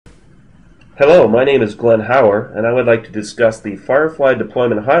Hello, my name is Glenn Hauer, and I would like to discuss the FireFly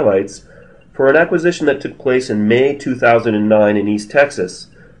deployment highlights for an acquisition that took place in May 2009 in East Texas,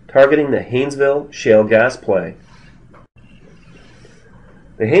 targeting the Haynesville shale gas play.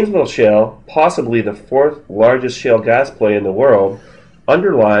 The Haynesville shale, possibly the fourth largest shale gas play in the world,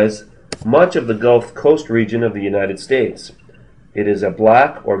 underlies much of the Gulf Coast region of the United States. It is a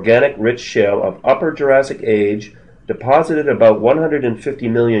black, organic, rich shale of Upper Jurassic age, deposited about 150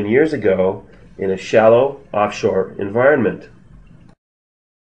 million years ago in a shallow offshore environment.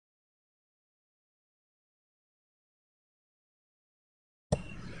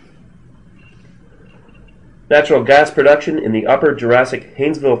 Natural gas production in the Upper Jurassic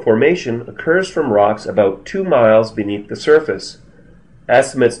Haynesville Formation occurs from rocks about 2 miles beneath the surface.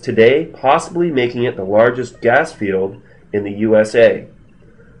 Estimates today possibly making it the largest gas field in the USA.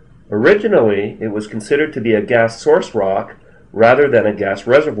 Originally, it was considered to be a gas source rock rather than a gas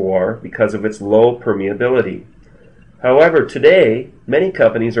reservoir because of its low permeability. However, today, many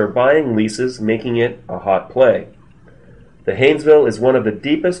companies are buying leases, making it a hot play. The Haynesville is one of the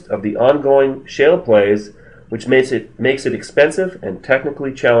deepest of the ongoing shale plays, which makes it expensive and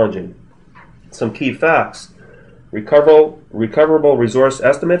technically challenging. Some key facts. Recoverable resource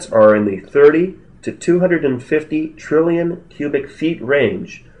estimates are in the 30 to 250 trillion cubic feet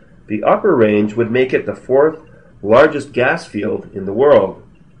range. The upper range would make it the fourth largest gas field in the world.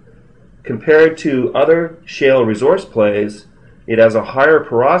 Compared to other shale resource plays, it has a higher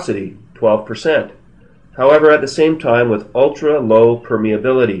porosity, 12%. However, at the same time with ultra-low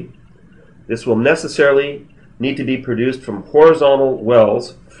permeability. This will necessarily need to be produced from horizontal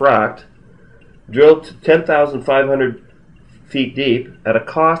wells, fracked, drilled to 10,500 feet deep at a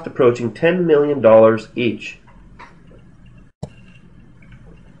cost approaching $10 million each.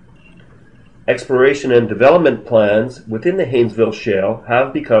 Exploration and development plans within the Haynesville shale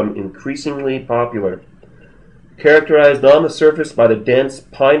have become increasingly popular. Characterized on the surface by the dense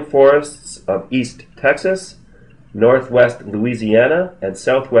pine forests of East Texas, northwest Louisiana, and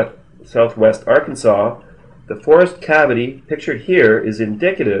southwest Arkansas, the forest cavity pictured here is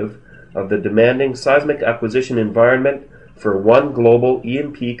indicative of the demanding seismic acquisition environment for one global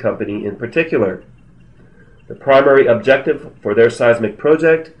E&P company in particular. The primary objective for their seismic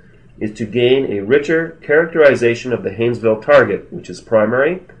project is to gain a richer characterization of the Haynesville target, which is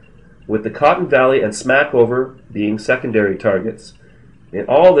primary, with the Cotton Valley and Smackover being secondary targets. And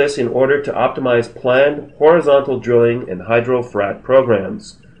all this in order to optimize planned horizontal drilling and hydrofrac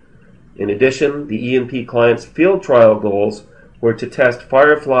programs. In addition, the E&P client's field trial goals were to test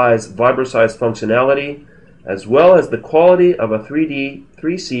FireFly's VibraSeis functionality, as well as the quality of a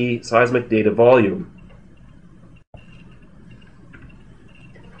 3C seismic data volume.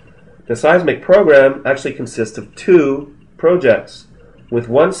 The seismic program actually consists of two projects, with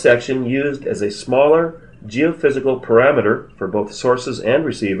one section used as a smaller geophysical parameter for both sources and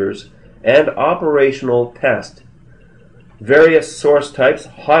receivers, and operational test. Various source types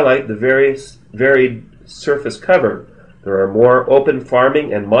highlight the varied surface cover. There are more open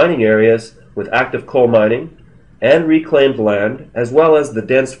farming and mining areas with active coal mining and reclaimed land, as well as the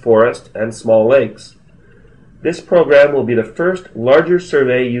dense forest and small lakes. This program will be the first larger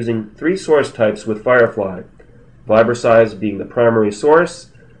survey using three source types with FireFly, VibraSeis being the primary source,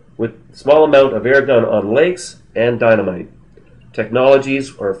 with small amount of air gun on lakes and dynamite.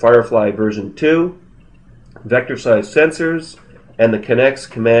 Technologies are FireFly version 2, vector-size sensors, and the Connex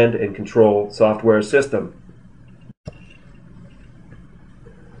command and control software system.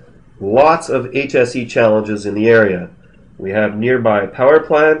 Lots of HSE challenges in the area. We have nearby power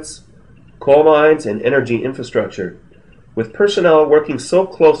plants, coal mines, and energy infrastructure. With personnel working so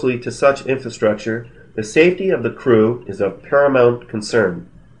closely to such infrastructure, the safety of the crew is of paramount concern.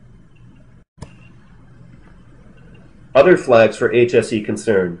 Other flags for HSE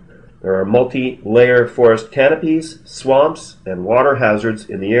concern. There are multi-layer forest canopies, swamps, and water hazards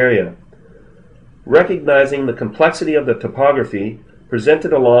in the area. Recognizing the complexity of the topography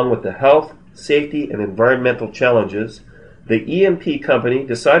presented along with the health, safety, and environmental challenges, the E&P company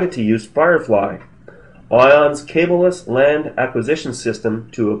decided to use FireFly, ION's cableless land acquisition system,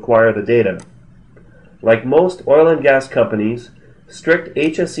 to acquire the data. Like most oil and gas companies, strict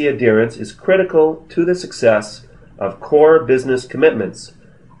HSE adherence is critical to the success of core business commitments,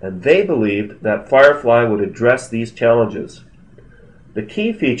 and they believed that FireFly would address these challenges. The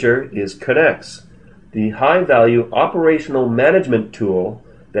key feature is Connex, the high-value operational management tool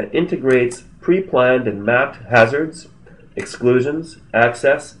that integrates pre-planned and mapped hazards, exclusions,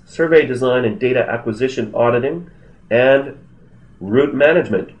 access, survey design and data acquisition auditing, and route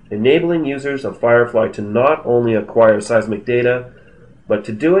management, enabling users of FireFly to not only acquire seismic data, but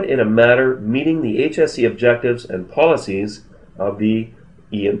to do it in a manner meeting the HSE objectives and policies of the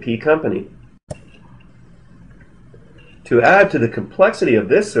E&P company. To add to the complexity of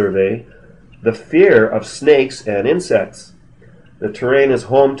this survey, the fear of snakes and insects. The terrain is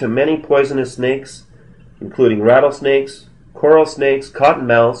home to many poisonous snakes, including rattlesnakes, coral snakes,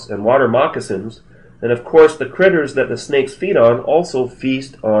 cottonmouths, and water moccasins, and of course the critters that the snakes feed on also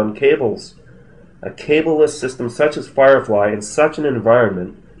feast on cables. A cableless system such as FireFly in such an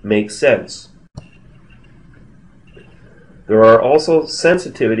environment makes sense. There are also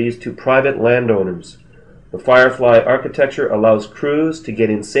sensitivities to private landowners. The FireFly architecture allows crews to get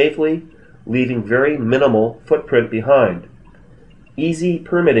in safely, leaving very minimal footprint behind. Easy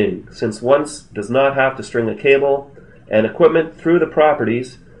permitting, since one does not have to string a cable and equipment through the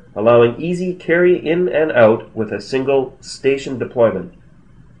properties, allowing easy carry in and out with a single station deployment.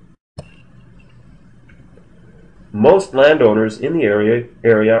 Most landowners in the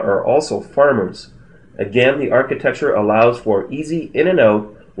area are also farmers. Again, the architecture allows for easy in and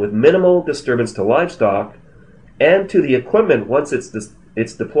out with minimal disturbance to livestock and to the equipment once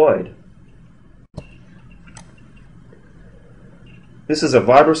it's deployed. This is a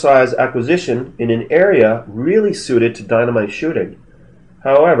Vibra-size acquisition in an area really suited to dynamite shooting.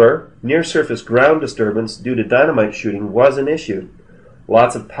 However, near-surface ground disturbance due to dynamite shooting was an issue.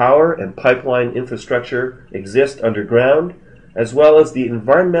 Lots of power and pipeline infrastructure exist underground, as well as the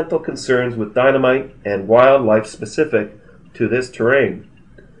environmental concerns with dynamite and wildlife specific to this terrain.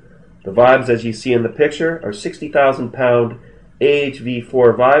 The Vibes, as you see in the picture, are 60,000-pound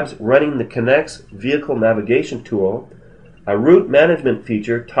AHV4 Vibes running the Connex vehicle navigation tool, a route management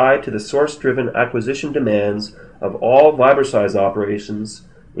feature tied to the source-driven acquisition demands of all Vibra-size operations,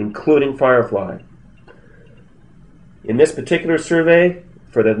 including FireFly. In this particular survey,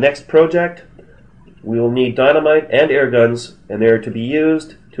 for the next project, we will need dynamite and air guns, and they are to be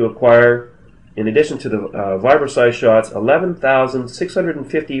used to acquire, in addition to the Vibra-size shots,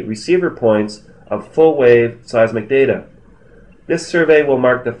 11,650 receiver points of full-wave seismic data. This survey will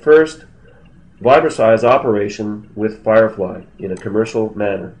mark the first Vibra-size operation with FireFly in a commercial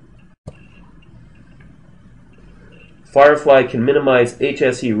manner. FireFly can minimize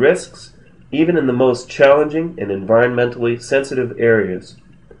HSE risks even in the most challenging and environmentally sensitive areas.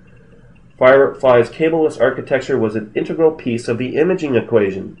 FireFly's cableless architecture was an integral piece of the imaging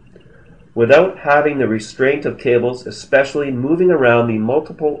equation. Without having the restraint of cables, especially moving around the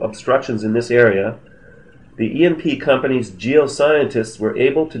multiple obstructions in this area, the E&P company's geoscientists were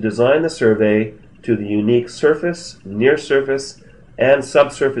able to design the survey to the unique surface, near-surface, and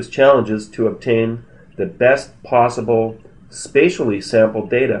subsurface challenges to obtain the best possible spatially sampled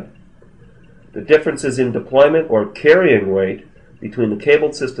data. The differences in deployment or carrying weight between the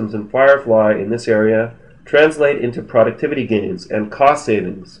cabled systems and FireFly in this area translate into productivity gains and cost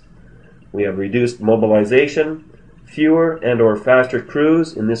savings. We have reduced mobilization, fewer and or faster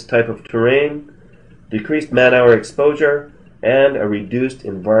crews in this type of terrain, decreased man-hour exposure, and a reduced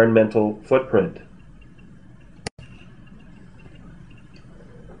environmental footprint.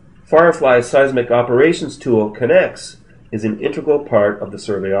 FireFly's seismic operations tool, Connex, is an integral part of the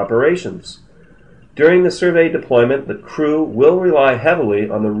survey operations. During the survey deployment, the crew will rely heavily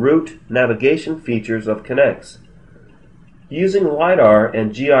on the route navigation features of Connex. Using LiDAR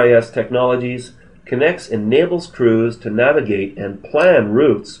and GIS technologies, Connex enables crews to navigate and plan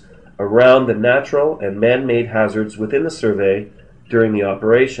routes around the natural and man-made hazards within the survey during the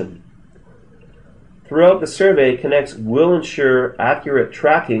operation. Throughout the survey, Connex will ensure accurate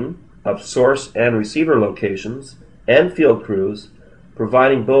tracking of source and receiver locations and field crews,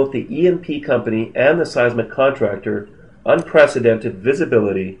 providing both the E&P company and the seismic contractor unprecedented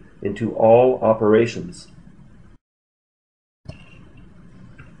visibility into all operations.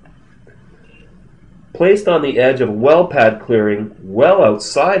 Placed on the edge of a well pad clearing well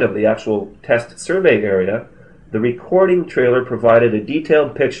outside of the actual test survey area, the recording trailer provided a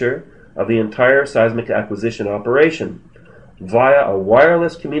detailed picture of the entire seismic acquisition operation via a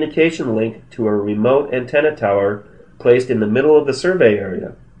wireless communication link to a remote antenna tower placed in the middle of the survey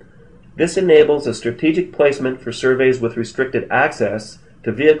area. This enables a strategic placement for surveys with restricted access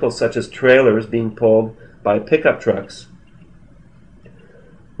to vehicles such as trailers being pulled by pickup trucks.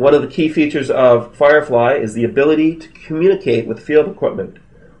 One of the key features of FireFly is the ability to communicate with field equipment.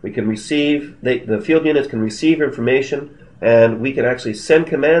 We can receive, the field units can receive information, and we can actually send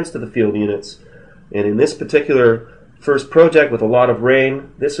commands to the field units. And in this particular first project with a lot of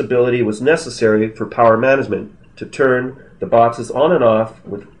rain, this ability was necessary for power management to turn the boxes on and off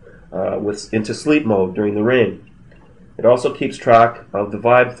into sleep mode during the rain. It also keeps track of the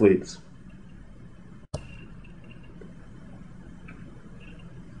Vibe fleets.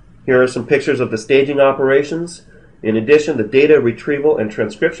 Here are some pictures of the staging operations. In addition, the data retrieval and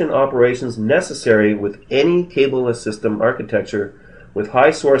transcription operations necessary with any cableless system architecture with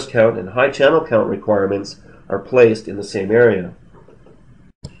high source count and high channel count requirements are placed in the same area.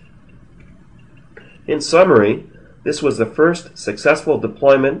 In summary, this was the first successful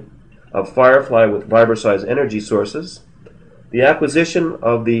deployment of FireFly with Vibrosize energy sources. The acquisition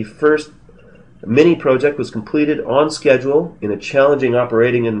of the first mini project was completed on schedule in a challenging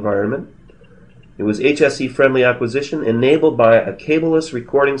operating environment. It was HSE-friendly acquisition enabled by a cableless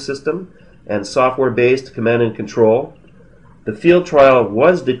recording system and software-based command and control. The field trial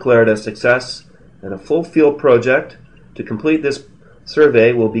was declared a success, and a full field project to complete this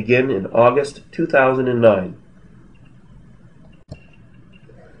survey will begin in August 2009.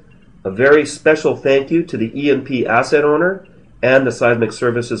 A very special thank you to the E&P asset owner and the seismic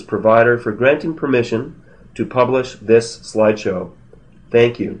services provider for granting permission to publish this slideshow.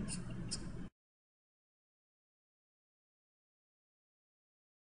 Thank you.